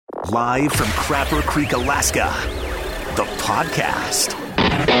Live from Crapper Creek, Alaska, the podcast.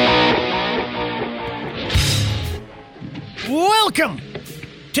 Welcome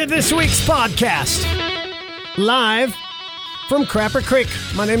to this week's podcast. Live from Crapper Creek.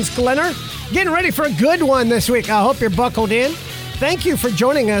 My name's Glenner. Getting ready for a good one this week. I hope you're buckled in. Thank you for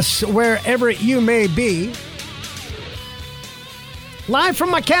joining us wherever you may be. Live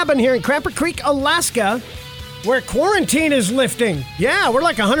from my cabin here in Crapper Creek, Alaska, where quarantine is lifting. Yeah, we're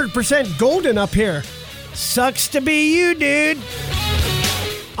like 100% golden up here. Sucks to be you, dude.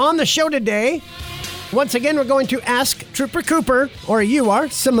 On the show today, once again, we're going to ask Trooper Cooper, or you are,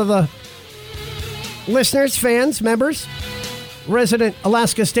 some of the listeners, fans, members, resident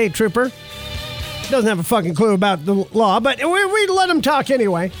Alaska State Trooper. Doesn't have a fucking clue about the law, but we let him talk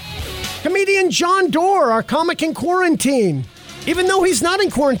anyway. Comedian John Doerr, our comic in quarantine. Even though he's not in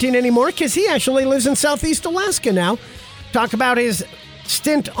quarantine anymore, because he actually lives in Southeast Alaska now. Talk about his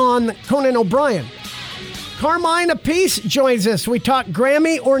stint on Conan O'Brien. Carmine Apiece joins us. We talk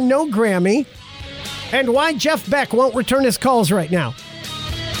Grammy or no Grammy, and why Jeff Beck won't return his calls right now.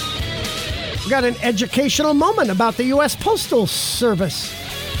 We got an educational moment about the U.S. Postal Service.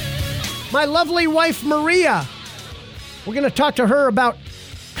 My lovely wife, Maria. We're going to talk to her about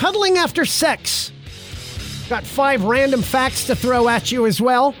cuddling after sex. Got 5 random facts to throw at you as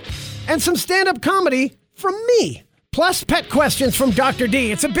well. And some stand-up comedy from me. Plus pet questions from Dr. D.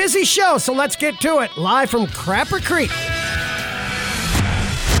 It's a busy show, so let's get to it. Live from Crapper Creek.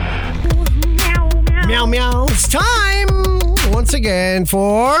 Meow, meow. It's time once again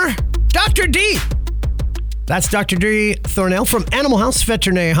for Dr. D. That's Dr. D. Thornell from Animal House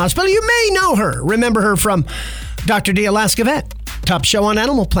Veterinary Hospital. You may know her. Remember her from Dr. D. Alaska Vet. Top show on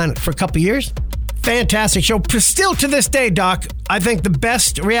Animal Planet for a couple years. Fantastic show. Still to this day, Doc, I think the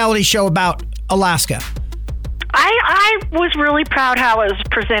best reality show about Alaska. I was really proud how it was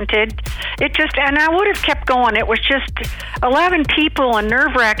presented. And I would have kept going. It was just 11 people and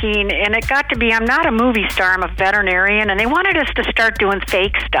nerve-wracking, and it got to be, I'm not a movie star, I'm a veterinarian, and they wanted us to start doing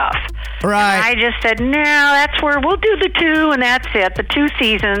fake stuff. Right. And I just said, no, that's where we'll do the 2, and that's it, the 2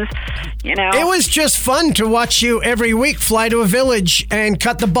 seasons, you know. It was just fun to watch you every week fly to a village and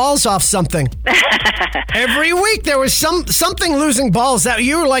cut the balls off something. Every week there was something losing balls. That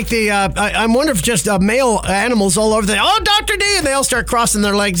you were like the, I wonder if just male animals all over there. Oh, Dr. D, and they all start crossing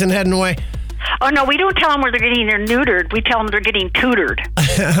their legs and heading away. Oh, no, we don't tell them where they're getting their neutered. We tell them they're getting tutored.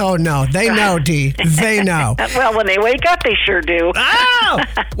 Oh, no, they know, D. They know. Well, when they wake up, they sure do. Oh,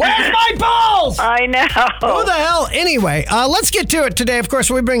 where's my balls? I know. Who the hell? Anyway, let's get to it today. Of course,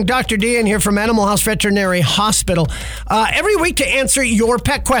 we bring Dr. D in here from Animal House Veterinary Hospital every week to answer your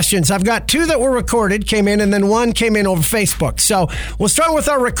pet questions. I've got 2 that were recorded, came in, and then 1 came in over Facebook. So we'll start with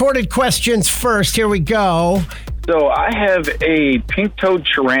our recorded questions first. Here we go. So I have a pink-toed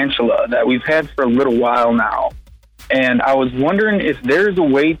tarantula that we've had for a little while now, and I was wondering if there's a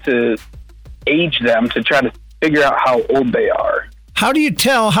way to age them to try to figure out how old they are. How do you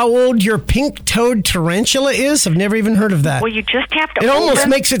tell how old your pink-toed tarantula is? I've never even heard of that. Well, you just have to It almost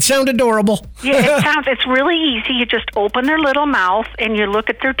makes it sound adorable. Yeah, it's really easy. You just open their little mouth and you look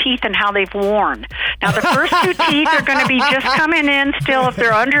at their teeth and how they've worn. Now, the first 2 teeth are going to be just coming in still if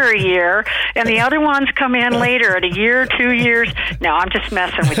they're under a year, and the other ones come in later at a year, 2 years. No, I'm just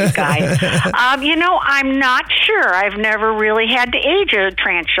messing with you guys. I'm not sure. I've never really had to age a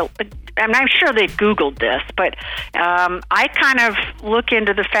tarantula. I'm sure they've Googled this, but I kind of look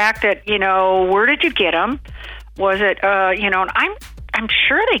into the fact that, where did you get them? Was it, I'm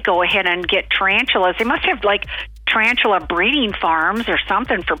sure they go ahead and get tarantulas. They must have, tarantula breeding farms or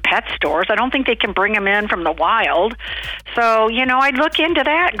something for pet stores. I don't think they can bring them in from the wild. So, I'd look into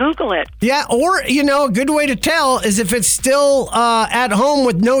that, Google it. Yeah, or, a good way to tell is if it's still at home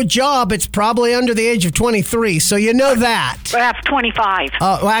with no job, it's probably under the age of 23. So you know that. Perhaps 25.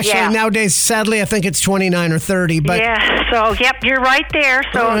 Nowadays, sadly, I think it's 29 or 30. But yeah, so, yep, you're right there.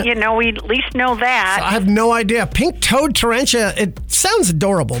 So, we at least know that. So I have no idea. Pink-toed tarantula, it sounds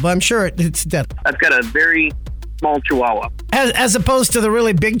adorable, but I'm sure it's dead. I've got a very small chihuahua. As opposed to the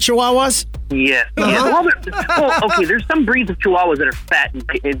really big chihuahuas? Yes. Uh-huh. Okay, there's some breeds of chihuahuas that are fat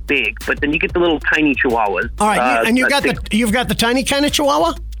and big, but then you get the little tiny chihuahuas. All right, and you've got the tiny kind of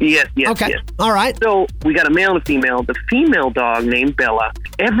chihuahua? Yes. Okay. Yes. All right. So we got a male and a female. The female dog named Bella,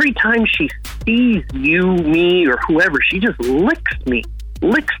 every time she sees you, me, or whoever, she just licks me.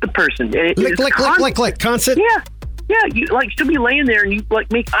 Licks the person. Lick. Constant? Yeah. Yeah, she'll be laying there and you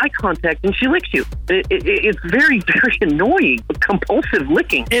make eye contact and she licks you. It's very, very annoying. compulsive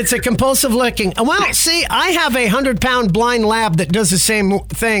licking. It's a compulsive licking. Well, see, I have a 100-pound blind lab that does the same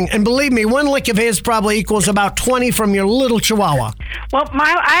thing. And believe me, one lick of his probably equals about 20 from your little chihuahua. Well,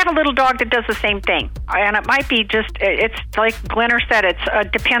 I have a little dog that does the same thing. And it might be just, it's like Glenner said,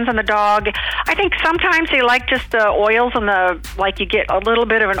 it depends on the dog. I think sometimes they like just the oils and like you get a little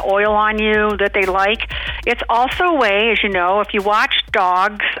bit of an oil on you that they like. It's also a way, as you know, if you watch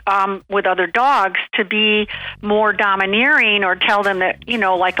dogs with other dogs, to be more domineering or tell them that,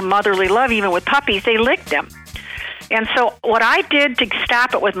 like a motherly love, even with puppies, they lick them. And so what I did to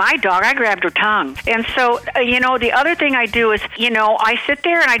stop it with my dog, I grabbed her tongue. And so, the other thing I do is, I sit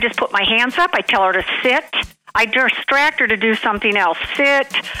there and I just put my hands up. I tell her to sit. I distract her to do something else.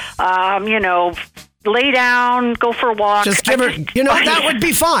 Sit, lay down, go for a walk. Just give her, that would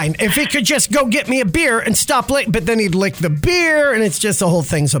be fine. If he could just go get me a beer and stop licking, but then he'd lick the beer and it's just the whole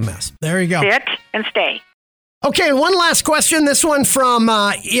thing's a mess. There you go. Sit and stay. Okay, one last question. This one from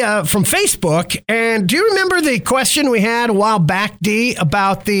Facebook. And do you remember the question we had a while back, Dee,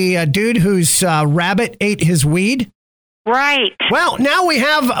 about the dude whose rabbit ate his weed? Right. Well, now we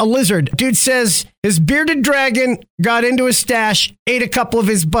have a lizard. Dude says his bearded dragon got into his stash, ate a couple of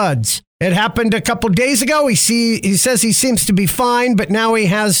his buds. It happened a couple days ago. He says he seems to be fine, but now he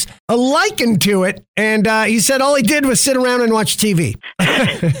has a lichen to it. And he said all he did was sit around and watch TV.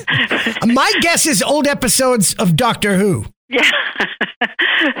 My guess is old episodes of Doctor Who. Yeah.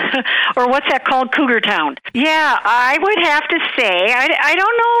 Or what's that called? Cougar Town. Yeah, I would have to say, I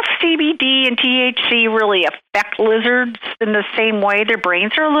don't know if CBD and THC really affect lizards in the same way. Their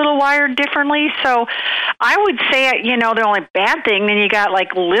brains are a little wired differently. So I would say, the only bad thing, then you got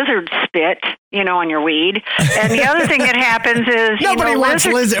like lizard spit, on your weed. And the other thing that happens is, nobody wants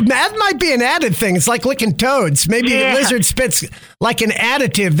lizard. That might be an added thing. It's like licking toads. Maybe lizard spit's like an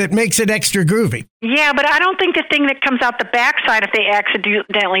additive that makes it extra groovy. Yeah, but I don't think the thing that comes out the backside, if they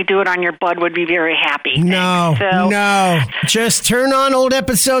accidentally do it on your bud, would be very happy. No. Just turn on old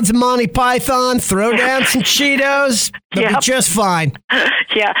episodes of Monty Python, throw down some Cheetos. They'll be just fine.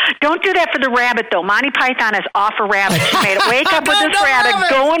 Yeah. Don't do that for the rabbit, though. Monty Python is off a rabbit. She made it wake up with this rabbit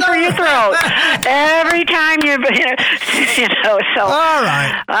going for your throat every time you so. All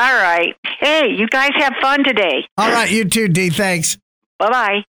right. Hey, you guys have fun today. All right, you too, Dee. Thanks.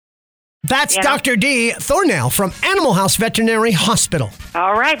 Bye-bye. That's Dr. Dee Thornell from Animal House Veterinary Hospital.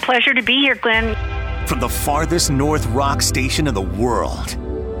 All right. Pleasure to be here, Glenn. From the farthest north rock station in the world,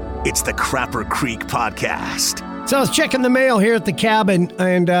 it's the Crapper Creek Podcast. So I was checking the mail here at the cabin,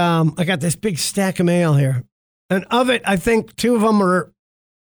 and I got this big stack of mail here. And of it, I think 2 of them are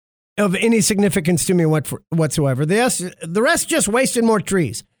of any significance to me whatsoever. The rest just wasted more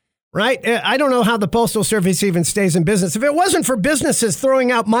trees. Right? I don't know how the Postal Service even stays in business. If it wasn't for businesses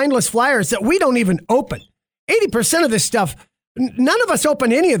throwing out mindless flyers that we don't even open, 80% of this stuff, none of us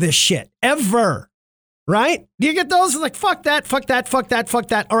open any of this shit, ever. Right? Do you get those? Like, fuck that, fuck that, fuck that, fuck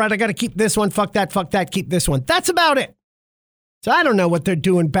that. All right, I got to keep this one, fuck that, keep this one. That's about it. So I don't know what they're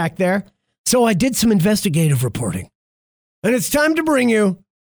doing back there. So I did some investigative reporting. And it's time to bring you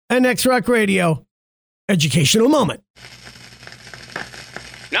an X-Rock Radio educational moment.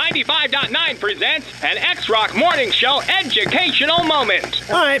 95.9 presents an X-Rock Morning Show educational moment.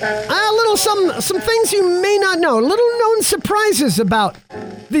 All right, some things you may not know, little known surprises about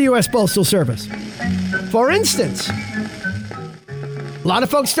the U.S. Postal Service. For instance, a lot of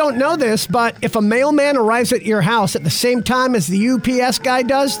folks don't know this, but if a mailman arrives at your house at the same time as the UPS guy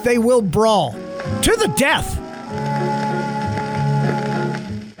does, they will brawl to the death.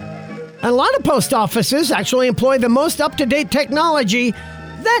 And a lot of post offices actually employ the most up-to-date technology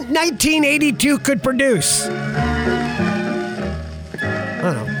that 1982 could produce. I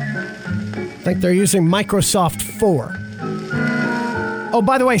don't know. I think they're using Microsoft 4. Oh,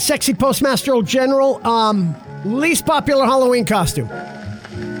 by the way, sexy Postmaster General, least popular Halloween costume.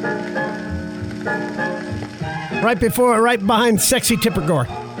 Right behind sexy Tipper Gore.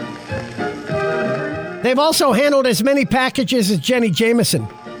 They've also handled as many packages as Jenny Jameson.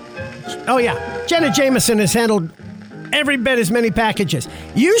 Oh yeah, Jenny Jameson has handled every bit as many packages,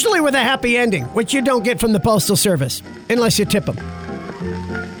 usually with a happy ending, which you don't get from the Postal Service, unless you tip them.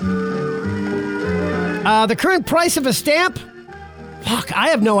 The current price of a stamp? Fuck, I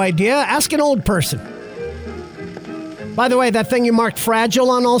have no idea. Ask an old person. By the way, that thing you marked fragile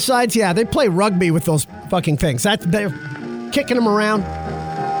on all sides, yeah, they play rugby with those fucking things. They're kicking them around.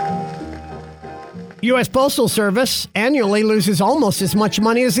 U.S. Postal Service annually loses almost as much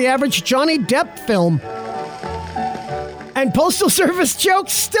money as the average Johnny Depp film. And Postal Service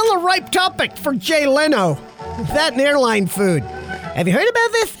jokes, still a ripe topic for Jay Leno. That and airline food. Have you heard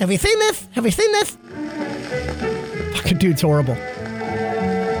about this? Have you seen this? Have you seen this? Fucking dude's horrible.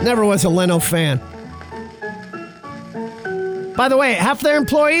 Never was a Leno fan. By the way, half their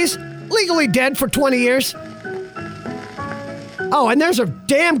employees legally dead for 20 years. Oh, and there's a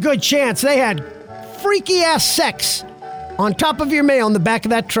damn good chance they had freaky-ass sex on top of your mail in the back of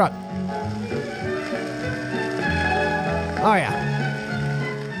that truck. Oh, yeah.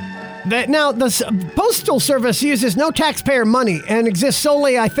 Now, the Postal Service uses no taxpayer money and exists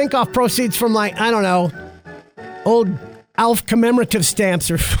solely, I think, off proceeds from, like, I don't know, old ALF commemorative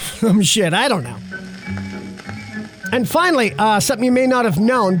stamps or some shit. I don't know. And finally, something you may not have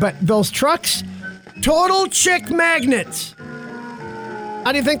known, but those trucks, total chick magnets.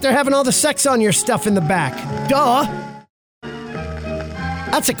 How do you think they're having all the sex on your stuff in the back? Duh.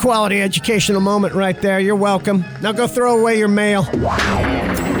 That's a quality educational moment right there. You're welcome. Now go throw away your mail.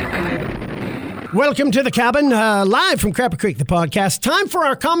 Welcome to the cabin, live from Crapper Creek, the podcast. Time for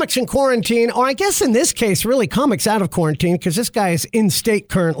our comics in quarantine, or I guess in this case, really comics out of quarantine, because this guy is in state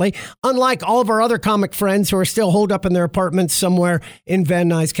currently, unlike all of our other comic friends who are still holed up in their apartments somewhere in Van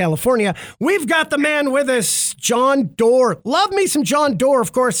Nuys, California. We've got the man with us, John Doerr. Love me some John Doerr,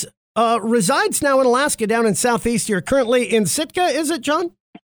 of course, resides now in Alaska, down in Southeast. You're currently in Sitka, is it, John?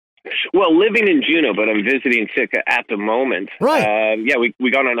 Well, living in Juneau, but I'm visiting Sitka at the moment. Right. We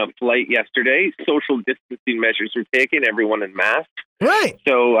got on a flight yesterday. Social distancing measures were taken, everyone in masks. Right.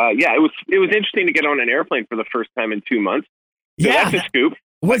 So, it was interesting to get on an airplane for the first time in 2 months. So yeah. That's a scoop.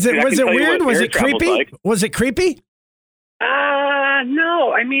 Was it weird? Was it creepy? Like. Was it creepy?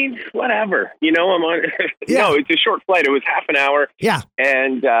 No. I mean, whatever. I'm on. Yeah. No, it's a short flight. It was half an hour. Yeah.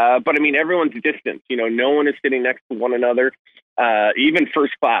 And but I mean, everyone's distant. No one is sitting next to one another. Even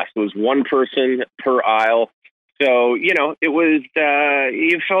first class was one person per aisle. So, it was,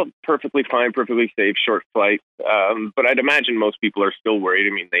 you felt perfectly fine, perfectly safe, short flight. But I'd imagine most people are still worried.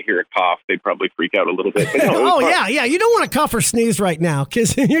 I mean, they hear a cough, they'd probably freak out a little bit. But no, yeah. You don't want to cough or sneeze right now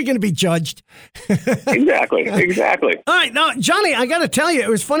because you're going to be judged. Exactly. All right. Now, Johnny, I got to tell you, it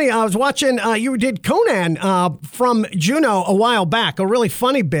was funny. I was watching, you did Conan from Juneau a while back, a really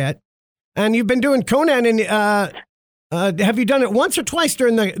funny bit. And you've been doing Conan and have you done it once or twice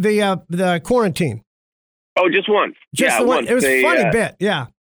during the quarantine? Oh, just once. Just the one. Once. It was a funny bit, yeah.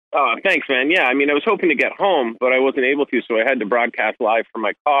 Oh, thanks, man. Yeah, I mean, I was hoping to get home, but I wasn't able to, so I had to broadcast live from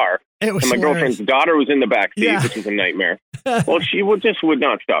my car. It was and my girlfriend's daughter was in the back seat, yeah. which was a nightmare. Well, she would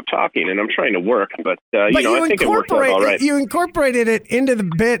not stop talking, and I'm trying to work, but I think it worked out all right. You incorporated it into the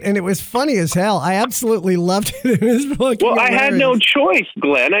bit, and it was funny as hell. I absolutely loved it. It was fucking hilarious. I had no choice,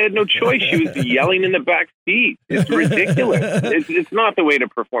 Glenn. I had no choice. She was yelling in the back seat. It's ridiculous. It's not the way to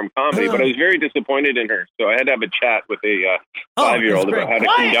perform comedy, but I was very disappointed in her, so I had to have a chat with a 5-year-old about how to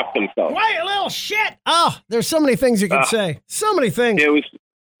conduct themselves. Quiet, little shit! Oh, there's so many things you could say. So many things.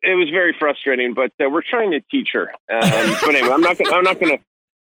 It was very frustrating, but we're trying to teach her. But anyway, I'm not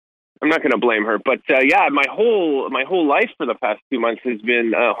gonna blame her. But my whole life for the past 2 months has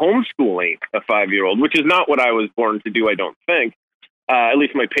been homeschooling a 5-year-old, which is not what I was born to do. I don't think. At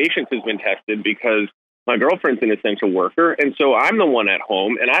least my patience has been tested because my girlfriend's an essential worker, and so I'm the one at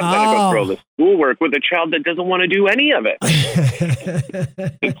home, and I've got to go through all the schoolwork with a child that doesn't want to do any of it.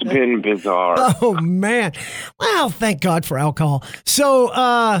 It's been bizarre. Oh, man. Well, thank God for alcohol. So,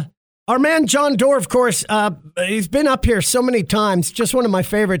 our man John Doerr, of course, he's been up here so many times, just one of my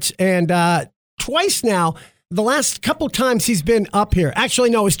favorites, and twice now, the last couple times he's been up here. Actually,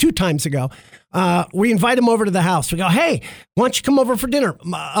 no, it was 2 times ago. We invite him over to the house. We go, hey, why don't you come over for dinner?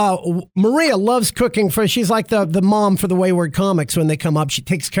 Maria loves cooking she's like the mom for the Wayward Comics. When they come up, she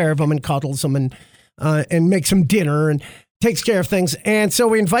takes care of them and cuddles them and makes them dinner and takes care of things. And so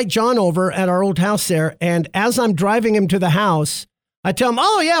we invite John over at our old house there. And as I'm driving him to the house, I tell him,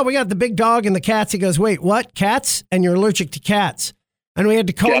 oh yeah, we got the big dog and the cats. He goes, wait, what? Cats? And you're allergic to cats. And we had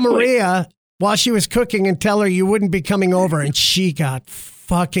to call Maria while she was cooking and tell her you wouldn't be coming over. And she got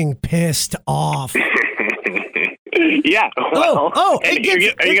fucking pissed off. Yeah. Well,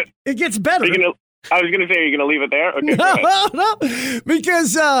 it gets better. I was going to say, are you going to leave it there? Okay, no,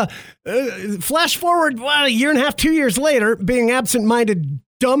 because flash forward a year and a half, 2 years later, being absent-minded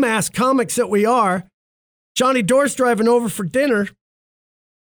dumbass comics that we are, Johnny Doerr's driving over for dinner,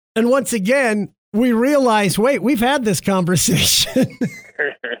 and once again, we realize, wait, we've had this conversation.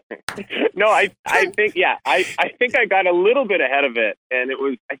 No, I think I got a little bit ahead of it, and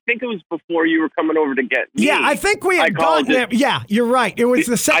I think it was before you were coming over to get me. Yeah, I think we had gotten it. Yeah, you're right. It was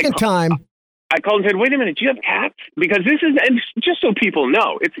the second time. I called and said, wait a minute, do you have cats? Because and just so people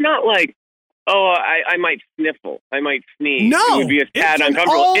know, it's not like, I might sniffle, I might sneeze. No, it would be a tad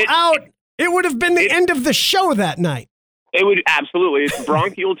uncomfortable. All out. It would have been the end of the show that night. It would absolutely. Its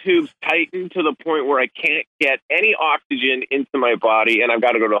bronchial tubes tighten to the point where I can't get any oxygen into my body, and I've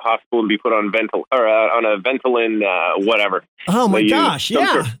got to go to the hospital and be put on on a Ventolin, whatever. Oh my gosh!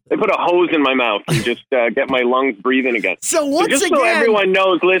 Yeah, they put a hose in my mouth and just get my lungs breathing again. So so everyone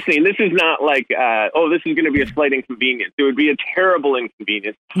knows, listening, this is not like, this is going to be a slight inconvenience. It would be a terrible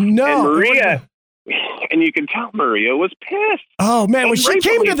inconvenience. No, and Maria. And you can tell Maria was pissed. Oh man, when she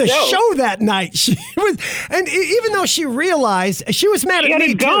came to the so. show that night, she was, and even though she realized she was mad at me,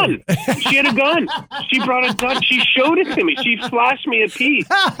 she had a gun. She brought a gun. She showed it to me. She flashed me a piece,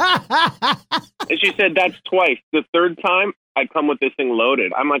 and she said, "That's twice. The third time, I come with this thing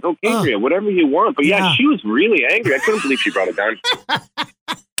loaded." I'm like, "Okay, Maria, whatever you want." But yeah, she was really angry. I couldn't believe she brought a gun.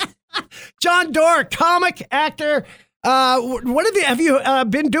 John Doerr, comic, actor. Have you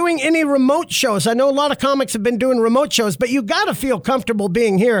been doing any remote shows? I know a lot of comics have been doing remote shows, but you got to feel comfortable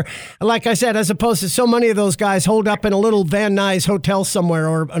being here, like I said, as opposed to so many of those guys holed up in a little Van Nuys hotel somewhere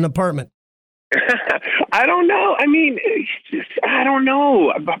or an apartment. I don't know. I mean, I don't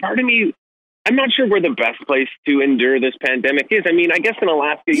know. Part of me, I'm not sure where the best place to endure this pandemic is. I mean, I guess in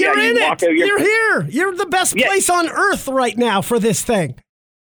Alaska, you're here. You're the best place on earth right now for this thing.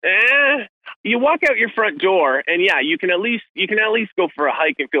 You walk out your front door, and you can at least go for a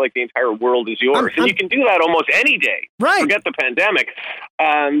hike and feel like the entire world is yours. And you can do that almost any day. Right. Forget the pandemic.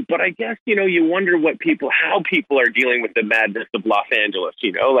 But I guess you wonder how people are dealing with the madness of Los Angeles.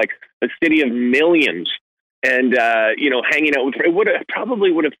 Like a city of millions. And, hanging out with, it would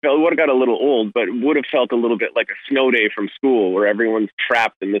have got a little old, but would have felt a little bit like a snow day from school where everyone's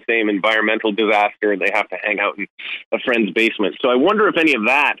trapped in the same environmental disaster and they have to hang out in a friend's basement. So I wonder if any of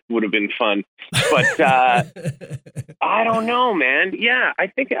that would have been fun. But I don't know, man. Yeah, I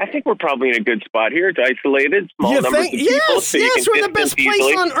think we're probably in a good spot here. It's isolated, small numbers of people. Yes, we're the best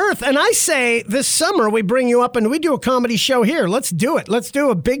place on earth. And I say this summer we bring you up and we do a comedy show here. Let's do it. Let's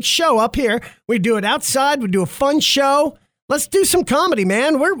do a big show up here. We do it outside. We do a fun show. Let's do some comedy,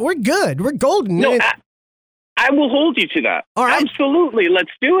 man. We're good. We're golden. No, I will hold you to that. All right. Absolutely.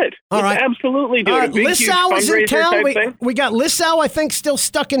 Let's do it. Let's absolutely do it. A big, Lissau is in town. We got Lissau, I think, still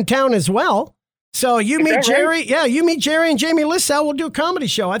stuck in town as well. So you meet Jerry. Right? Yeah, you meet Jerry and Jamie Lissau. We'll do a comedy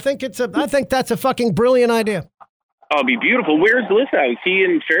show. I think that's a fucking brilliant idea. Oh, it'll be beautiful. Where's Lissau? Is he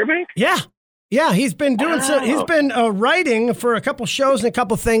in Fairbanks? Yeah, he's been doing he's been writing for a couple shows and a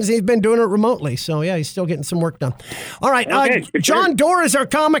couple things. He's been doing it remotely. So, yeah, he's still getting some work done. All right. John Doerr is our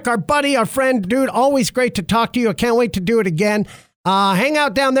comic, our buddy, our friend. Dude, always great to talk to you. I can't wait to do it again. Hang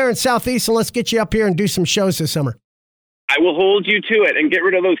out down there in Southeast and let's get you up here and do some shows this summer. I will hold you to it and get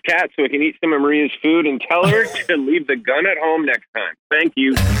rid of those cats so I can eat some of Maria's food and tell her to leave the gun at home next time. Thank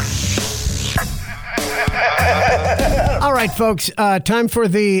you. All right, folks, time for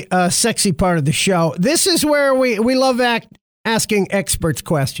the sexy part of the show. This is where we love asking experts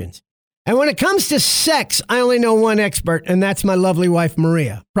questions. And when it comes to sex, I only know one expert, and that's my lovely wife,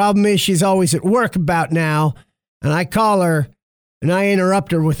 Maria. Problem is she's always at work about now, and I call her, and I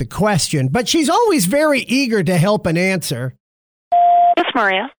interrupt her with a question. But she's always very eager to help and answer. Yes,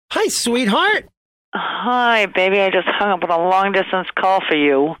 Maria. Hi, sweetheart. Hi, baby. I just hung up with a long-distance call for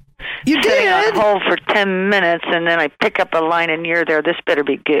you. You Sitting did? on hold for 10 minutes, and then I pick up a line, and you're there. This better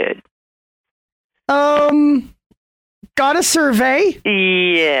be good. Got a survey?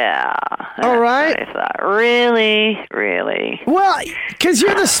 Yeah. All right. I thought, really? Well, because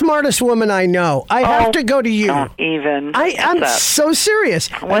you're the smartest woman I know. I have to go to you. Don't even. I'm so serious.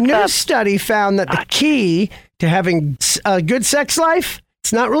 A new study found that the key to having a good sex life,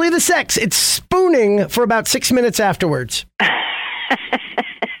 it's not really the sex, it's spooning for about 6 minutes afterwards.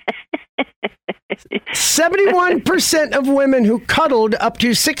 71% of women who cuddled up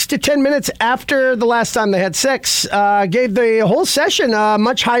to 6 to 10 minutes after the last time they had sex gave the whole session a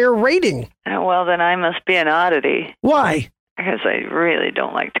much higher rating. Well, then I must be an oddity. Why? Because I really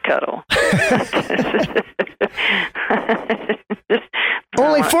don't like to cuddle.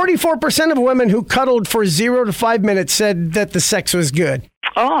 Only 44% of women who cuddled for 0 to 5 minutes said that the sex was good.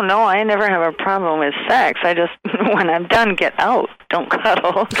 Oh, no, I never have a problem with sex. I just, when I'm done, get out. Don't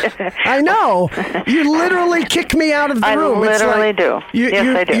cuddle. I know. You literally kick me out of the room. I literally do.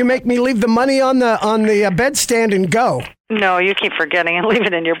 I do. You make me leave the money on the bedstand and go. No, you keep forgetting and leave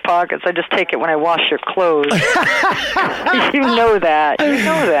it in your pockets. I just take it when I wash your clothes. You know that.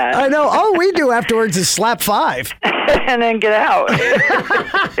 I know. All we do afterwards is slap 5. And then get out.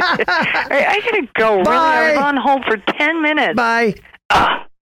 I gotta go. Bye. Really, I was on hold for 10 minutes. Bye.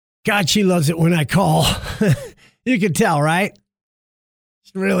 God, she loves it when I call. You can tell, right?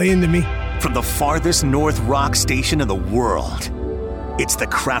 She's really into me. From the farthest north rock station in the world, It's the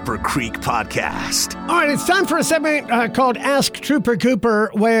Crapper Creek Podcast. All right, it's time for a segment called Ask Trooper Cooper,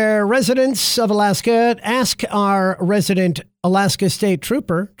 where residents of Alaska ask our resident Alaska State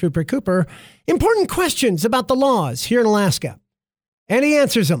Trooper, Trooper Cooper, important questions about the laws here in Alaska. And he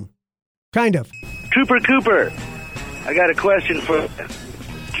answers them. Kind of. Trooper Cooper, I got a question for you.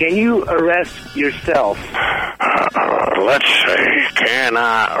 Can you arrest yourself? Let's see. Can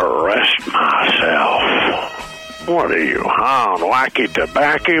I arrest myself? What are you, on wacky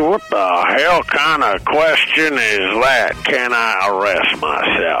tobacco? What the hell kind of question is that? Can I arrest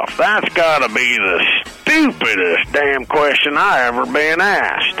myself? That's got to be the stupidest damn question I ever been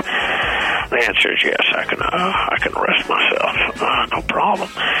asked. The answer is yes, I can arrest myself. No problem.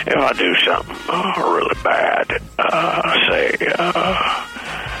 If I do something really bad,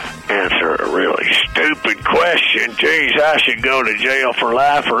 answer a really stupid question. Geez, I should go to jail for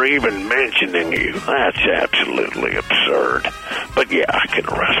life for even mentioning you. That's absolutely absurd. But yeah, I can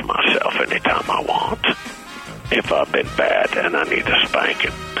arrest myself anytime I want if I've been bad and I need a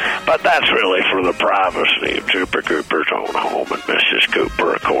spanking. But that's really for the privacy of Trooper Cooper's own home and Mrs.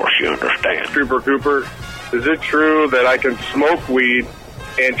 Cooper, of course, you understand. Trooper Cooper, is it true that I can smoke weed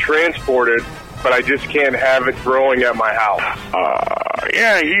and transport it, but I just can't have it growing at my house?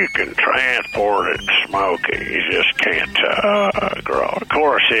 Yeah, you can transport it and smoke it. You just can't grow. Of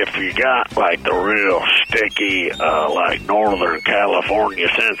course, if you got like the real sticky, like Northern California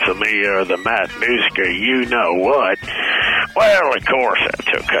Sinsemilla or the Matanuska, you know what? Well, of course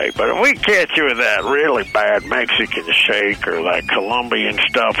that's okay. But if we catch you with that really bad Mexican shake or that Colombian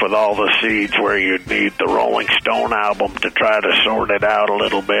stuff with all the seeds where you'd need the Rolling Stone album to try to sort it out a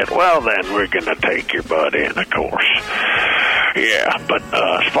little bit, well, then we're going to take your butt in, of course. Yeah, but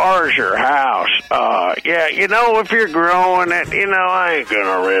as far as your house, yeah, you know, if you're growing it, you know, I ain't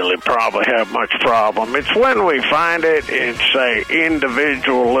gonna really probably have much problem. It's when we find it in, say,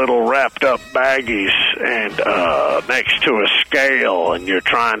 individual little wrapped up baggies and next to a scale, and you're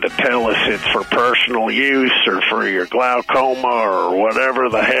trying to tell us it's for personal use or for your glaucoma or whatever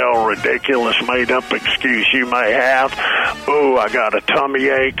the hell ridiculous made-up excuse you may have. Ooh, I got a tummy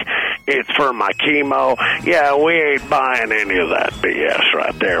ache. It's for my chemo. Yeah, we ain't buying any of that BS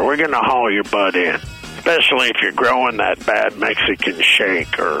right there. We're going to haul your butt in, especially if you're growing that bad Mexican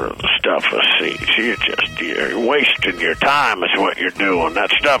shake or stuff with seeds. You're wasting your time is what you're doing.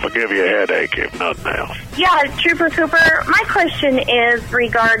 That stuff will give you a headache if nothing else. Yeah, Trooper Cooper, my question is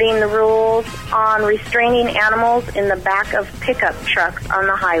regarding the rules on restraining animals in the back of pickup trucks on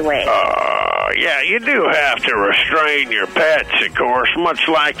the highway. Yeah, you do have to restrain your pets, of course, much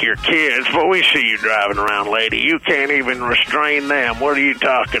like your kids, but we see you driving around, lady. You can't even restrain them. What are you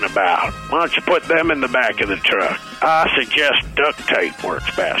talking about? Why don't you put them in the back of the truck? I suggest duct tape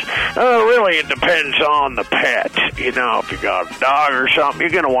works best. Really, it depends on the pet. You know, if you got a dog or something, you're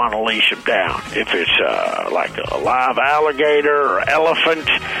going to want to leash them down. If it's like a live alligator or elephant,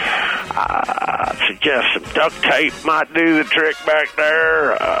 I suggest some duct tape might do the trick back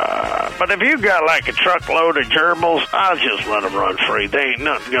there. But if you got like a truckload of gerbils, I'll just let them run free. There ain't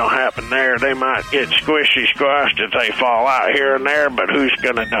nothing going to happen there. They might get squashed if they fall out here and there, but who's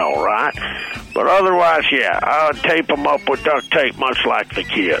going to know, right? But otherwise, yeah, I would tape them up with duct tape, much like the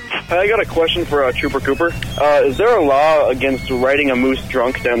kids. I got a question for Trooper Cooper. Is there a law against riding a moose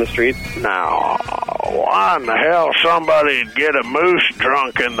drunk down the street? Now, why in the hell somebody'd get a moose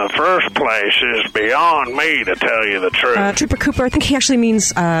drunk in the first place is beyond me, to tell you the truth. Trooper Cooper, I think he actually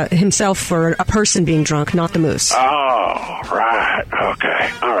means himself or a person being drunk, not the moose. Oh, right.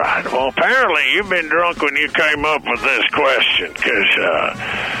 Okay. All right. Well, apparently you've been drunk when you came up with this question, because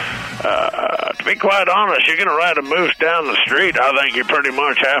to be quite honest, you're going to ride a moose down the street, I think you pretty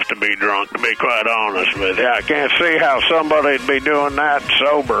much have to be drunk, to be quite honest with you. I can't see how somebody'd be doing that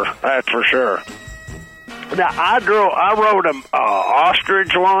sober, that's for sure. Now, I rode an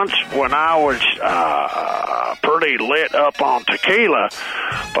ostrich once when I was pretty lit up on tequila,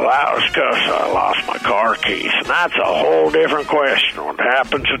 but that was because I lost my car keys. And that's a whole different question. What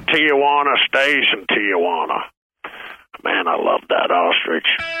happens in Tijuana stays in Tijuana. Man, I love that ostrich.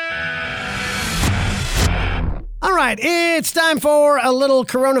 All right, it's time for a little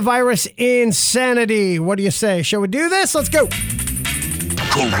coronavirus insanity. What do you say? Shall we do this? Let's go.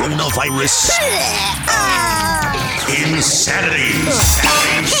 Coronavirus insanity.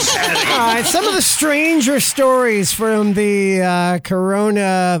 All right, some of the stranger stories from the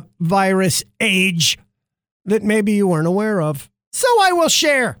coronavirus age that maybe you weren't aware of. So I will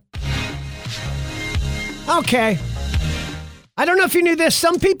share. Okay. I don't know if you knew this.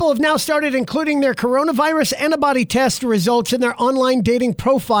 Some people have now started including their coronavirus antibody test results in their online dating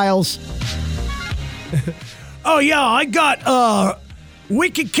profiles. Oh, yeah, I got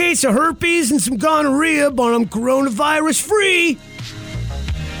wicked case of herpes and some gonorrhea, but I'm coronavirus free.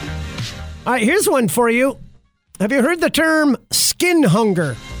 All right, here's one for you. Have you heard the term skin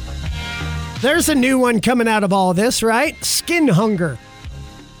hunger? There's a new one coming out of all this, right? Skin hunger.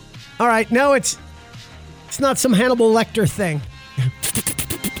 All right, no, it's not some Hannibal Lecter thing.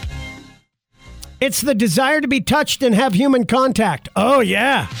 It's the desire to be touched and have human contact. Oh,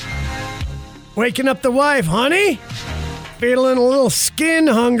 yeah. Waking up the wife, honey? Feeling a little skin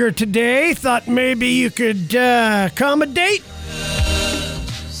hunger today. Thought maybe you could accommodate?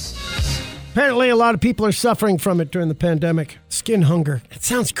 Apparently, a lot of people are suffering from it during the pandemic. Skin hunger. It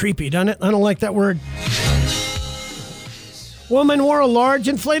sounds creepy, doesn't it? I don't like that word. Woman wore a large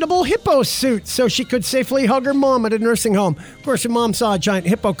inflatable hippo suit so she could safely hug her mom at a nursing home. Of course, her mom saw a giant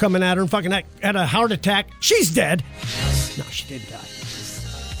hippo coming at her and fucking had a heart attack. She's dead. No, she didn't die.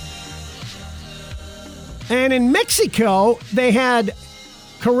 And in Mexico, they had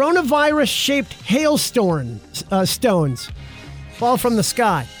coronavirus-shaped hailstones stones fall from the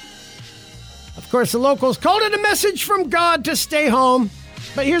sky. Of course, the locals called it a message from God to stay home.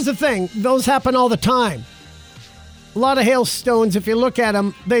 But here's the thing. Those happen all the time. A lot of hailstones, if you look at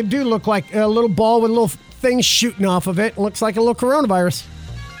them, they do look like a little ball with little things shooting off of it. It looks like a little coronavirus.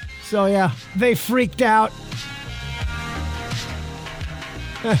 So, yeah, they freaked out.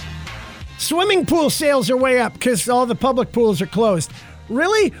 Swimming pool sales are way up because all the public pools are closed.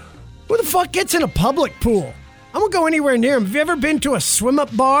 Really? Who the fuck gets in a public pool? I won't go anywhere near them. Have you ever been to a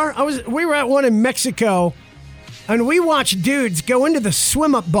swim-up bar? We were at one in Mexico, and we watched dudes go into the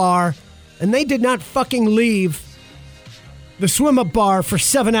swim-up bar, and they did not fucking leave the swim-up bar for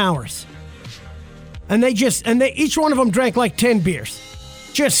 7 hours. And each one of them drank like 10 beers.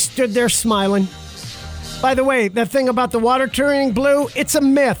 Just stood there smiling. By the way, that thing about the water turning blue, it's a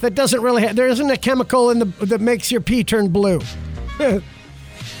myth. It doesn't really there isn't a chemical that makes your pee turn blue.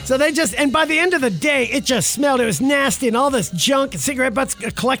 So and by the end of the day, it just smelled. It was nasty, and all this junk and cigarette butts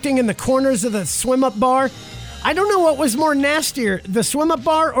collecting in the corners of the swim-up bar. I don't know what was more nastier, the swim-up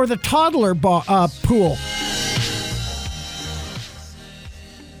bar or the toddler pool.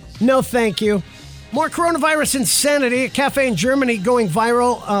 No, thank you. More coronavirus insanity. A cafe in Germany going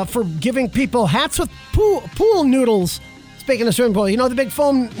viral for giving people hats with pool noodles. Speaking of swimming pool, you know the big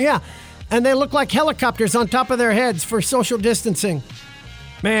foam? Yeah. And they look like helicopters on top of their heads for social distancing.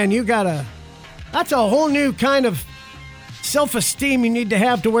 Man, that's a whole new kind of self-esteem you need to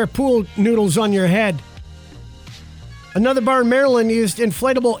have to wear pool noodles on your head. Another bar in Maryland used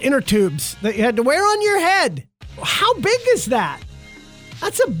inflatable inner tubes that you had to wear on your head. How big is that?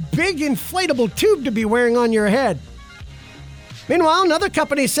 That's a big inflatable tube to be wearing on your head. Meanwhile, another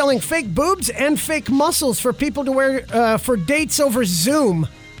company is selling fake boobs and fake muscles for people to wear for dates over Zoom.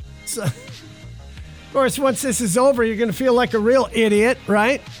 So, of course, once this is over, you're going to feel like a real idiot,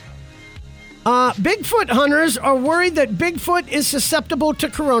 right? Bigfoot hunters are worried that Bigfoot is susceptible to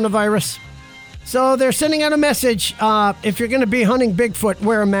coronavirus. So they're sending out a message. If you're going to be hunting Bigfoot,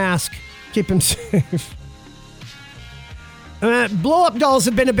 wear a mask. Keep him safe. Blow-up dolls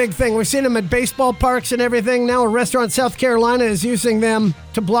have been a big thing. We've seen them at baseball parks and everything. Now a restaurant in South Carolina is using them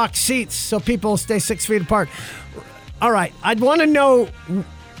to block seats so people stay 6 feet apart. All right, I'd want to know...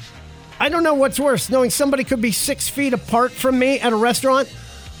 I don't know what's worse, knowing somebody could be 6 feet apart from me at a restaurant,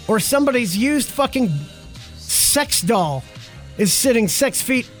 or somebody's used fucking sex doll is sitting 6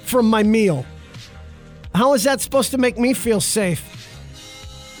 feet from my meal. How is that supposed to make me feel safe?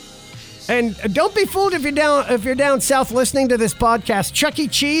 And don't be fooled if you're down south listening to this podcast. Chuck E.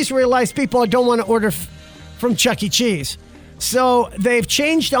 Cheese realized people don't want to order from Chuck E. Cheese. So they've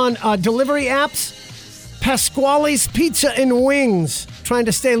changed on delivery apps. Pasquale's Pizza and Wings. Trying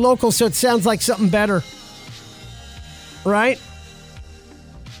to stay local so it sounds like something better. Right?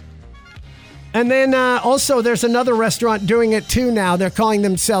 And then also there's another restaurant doing it too now. They're calling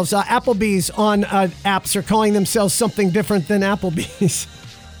themselves Applebee's on apps are calling themselves something different than Applebee's.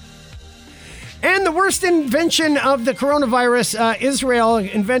 And the worst invention of the coronavirus, Israel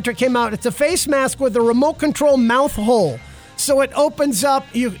inventor came out. It's a face mask with a remote control mouth hole. So it opens up,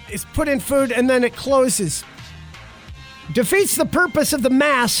 it's put in food, and then it closes. Defeats the purpose of the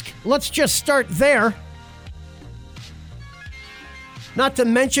mask. Let's just start there. Not to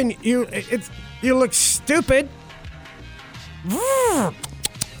mention, you look stupid. And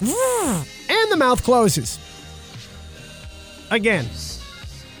the mouth closes. Again.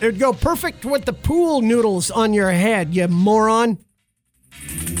 It would go perfect with the pool noodles on your head, you moron.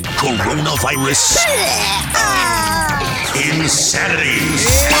 Coronavirus. Insanity.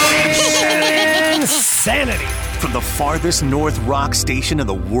 Insanity. From the farthest north rock station in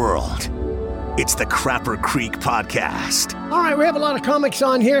the world, It's the Crapper Creek Podcast. All right, we have a lot of comics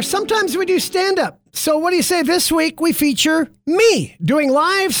on here. Sometimes we do stand-up. So what do you say this week we feature me doing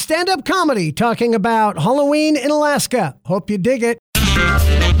live stand-up comedy talking about Halloween in Alaska. Hope you dig it. Here's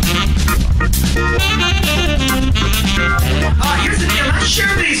the deal. I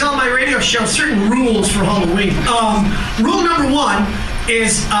share these on my radio show, certain rules for Halloween. Rule number one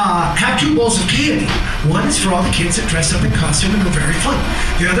is have 2 bowls of candy. One is for all the kids that dress up in costume and are very fun.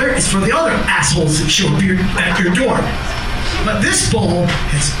 The other is for the other assholes that show up at your door. But this bowl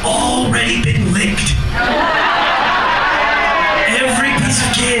has already been licked. Every piece of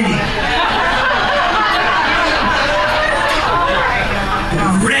candy.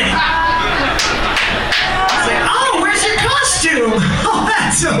 Ready. It's like, oh, where's your costume? Oh,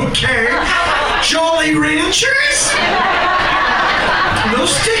 that's okay. Jolly Ranchers? No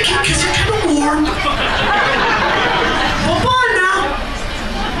sticky, because you're kind of warm. Hold on now.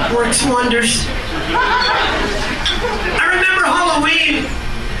 Works wonders. I remember Halloween,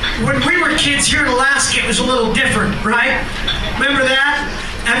 when we were kids here in Alaska, it was a little different, right? Remember that?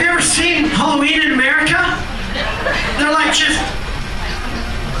 Have you ever seen Halloween in America? They're like just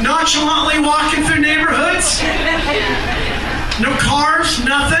nonchalantly walking through neighborhoods. No cars,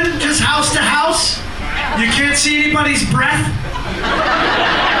 nothing, just house to house. You can't see anybody's breath.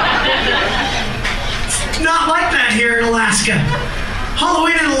 It's not like that here in Alaska.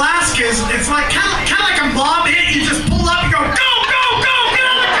 Halloween in Alaska is it's like kind of like a mob hit. You just pull up and go, go, go, go, get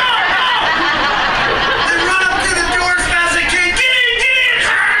on the car, go! They run up through the door as fast as they can. Get in!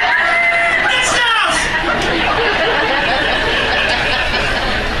 Next house!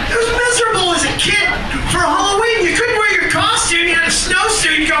 It was miserable as a kid for Halloween. You couldn't wear your costume. You had a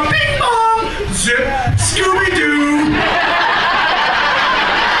snowsuit. You go, bing bong, zip, Scooby-Doo.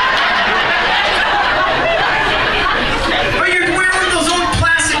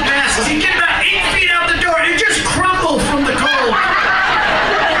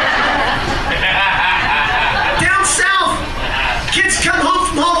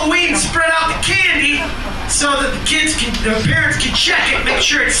 So that the parents can check it, make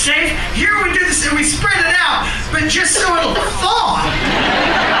sure it's safe. Here we do this and we spread it out, but just so it'll thaw.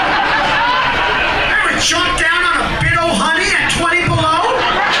 Ever chomp down on a bit of honey at 20 below?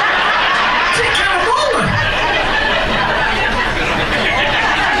 Take out a roller.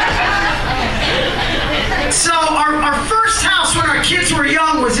 So our first house when our kids were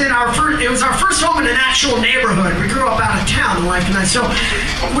young was it was our first home in an actual neighborhood. We grew up out of town, wife and I. So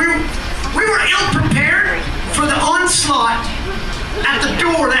we were ill-prepared for the onslaught at the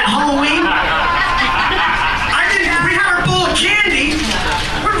door that Halloween. We had our bowl of candy.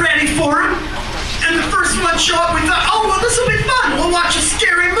 We're ready for him. And the first one showed up, we thought, oh, well, this will be fun. We'll watch a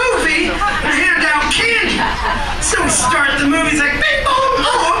scary movie and hand out candy. So we start the movie. It's like, bing bong.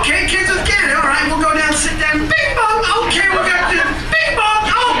 Oh, okay, kids with candy. All right, we'll go down, sit down. Bing bong. Okay, we're going to do bing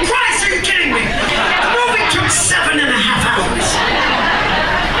bong. Oh, Christ, are you kidding me? The movie took 7.5 hours.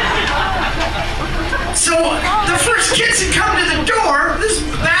 So the first kids that come to the door, this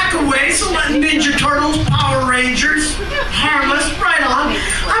back away, so let Ninja Turtles, Power Rangers, harmless, right on.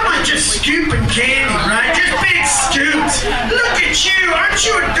 I might just scoop and candy, right? Just big scoops. Look at you, aren't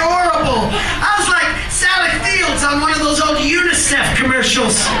you adorable? I was like Sally Fields on one of those old UNICEF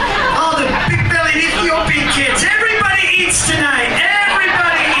commercials. All the big-bellied Ethiopian kids. Everybody eats tonight.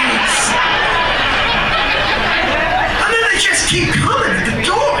 Everybody eats. And then they just keep coming at the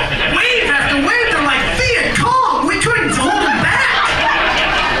door. Wave after wave. They're like, we couldn't hold him back.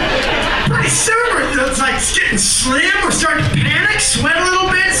 Pretty soon, it's like it's getting slim. We're starting to panic, sweat a little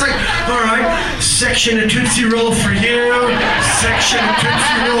bit. It's like, all right, section of Tootsie Roll for you, section of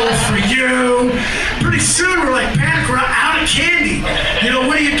Tootsie Roll for you. Pretty soon, we're like panic. We're out of candy. You know,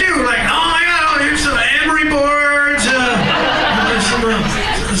 what do you do? We're like, oh my God, here's some emery boards. There's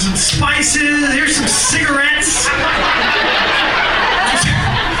some spices. Here's some cigarettes.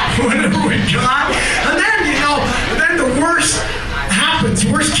 Whatever we got. And then, then the worst happens.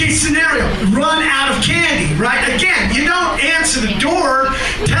 Worst case scenario, run out of candy, right? Again, you don't answer the door,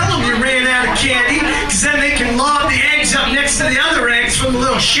 tell them you ran out of candy, because then they can lob the eggs up next to the other eggs from the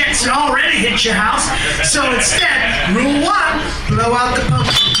little shits that already hit your house. So instead, rule 1, blow out the pump,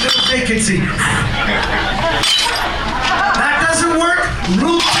 no vacancy. That doesn't work.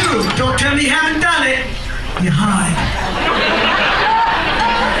 Rule 2, don't tell me you haven't done it. You hide.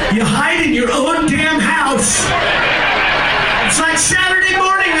 You hide in your own damn house. It's like Saturday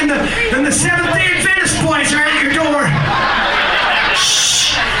morning and the Seventh-day Adventist boys are at your door.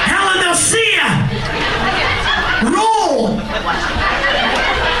 Shh! Helen, they'll see ya! Roll!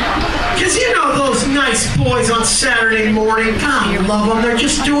 Because you know those nice nice boys on Saturday morning. God, I love them. They're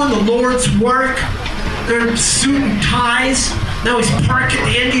just doing the Lord's work. They're in suit and ties. Now he's parked at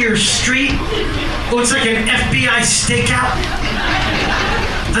the end of your street. Looks like an FBI stakeout.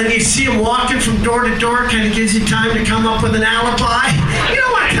 And you see him walking from door to door, kind of gives you time to come up with an alibi. You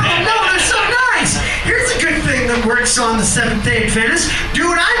don't want to tell him, no, they're so nice. Here's a good thing that works on the Seventh-day Adventist. Do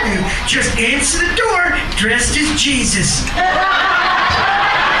what I do. Just answer the door dressed as Jesus.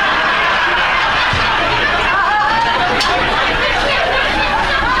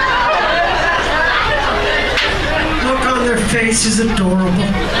 Look on their face is adorable.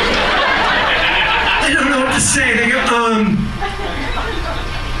 They don't know what to say. They go,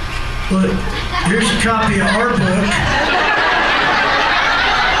 but here's a copy of our book.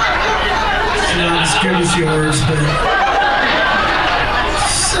 It's not as good as yours, but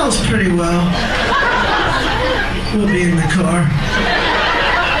sells pretty well. We'll be in the car.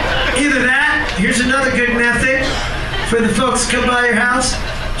 Either that, here's another good method for the folks who come by your house.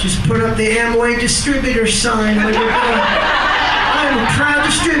 Just put up the Amway distributor sign when you're done. I'm a proud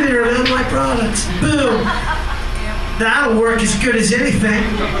distributor of Amway products. Boom. That'll work as good as anything.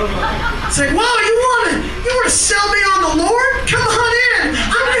 It's like, whoa, you want to sell me on the Lord? Come on in.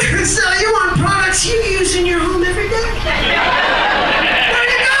 I'm going to sell you on products you use in your home every day. Where are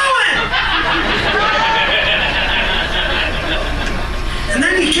you going? And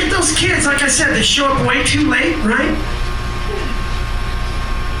then you get those kids, like I said, they show up way too late, right?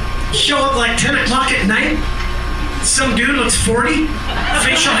 Show up like 10 o'clock at night. Some dude looks 40,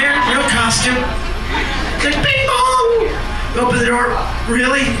 facial hair, no costume. Like, bing bong! Open the door.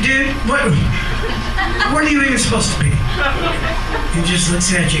 Really, dude? What are you even supposed to be? He just looks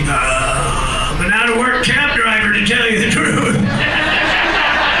at you and goes, I'm an out-of-work cab driver, to tell you the truth.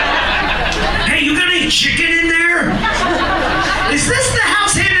 Hey, you got any chicken in there? Is this the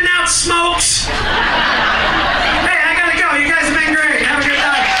house handing out smokes? Hey, I gotta go. You guys have been great. Have a good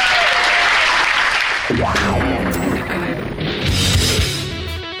night.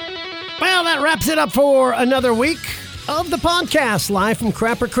 Well, that wraps it up for another week of the podcast, live from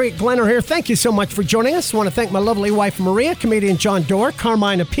Crapper Creek. Glenner here. Thank you so much for joining us. I want to thank my lovely wife, Maria, comedian John Doerr,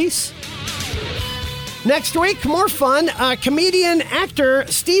 Carmine Apiece. Next week, more fun. Comedian actor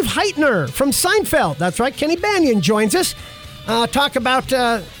Steve Heitner from Seinfeld. That's right, Kenny Banyan joins us. Talk about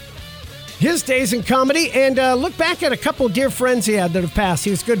his days in comedy and look back at a couple of dear friends he had that have passed. He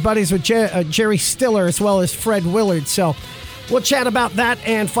was good buddies with Jerry Stiller as well as Fred Willard. So we'll chat about that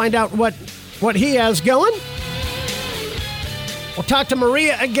and find out what he has going. We'll talk to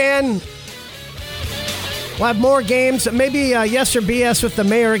Maria again. We'll have more games. Maybe Yes or BS with the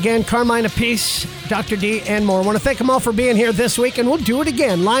mayor again. Carmine Apiece, Dr. D, and more. I want to thank them all for being here this week, and we'll do it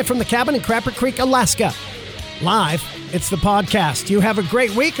again live from the cabin in Crapper Creek, Alaska. Live. It's the podcast. You have a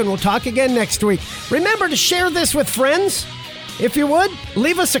great week, and we'll talk again next week. Remember to share this with friends. If you would,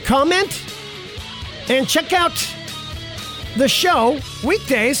 leave us a comment. And check out the show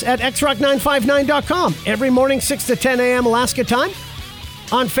weekdays at xrock959.com. Every morning, 6 to 10 a.m. Alaska time.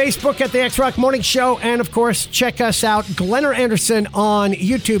 On Facebook at the X-Rock Morning Show. And, of course, check us out, Glenner Anderson, on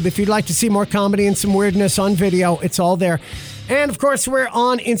YouTube. If you'd like to see more comedy and some weirdness on video, it's all there. And, of course, we're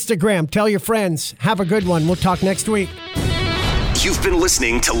on Instagram. Tell your friends. Have a good one. We'll talk next week. You've been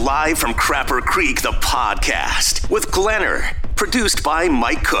listening to Live from Crapper Creek, the podcast, with Glenner, produced by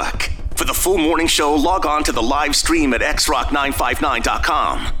Mike Cook. For the full morning show, log on to the live stream at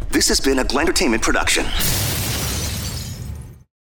xrock959.com. This has been a Glentertainment production.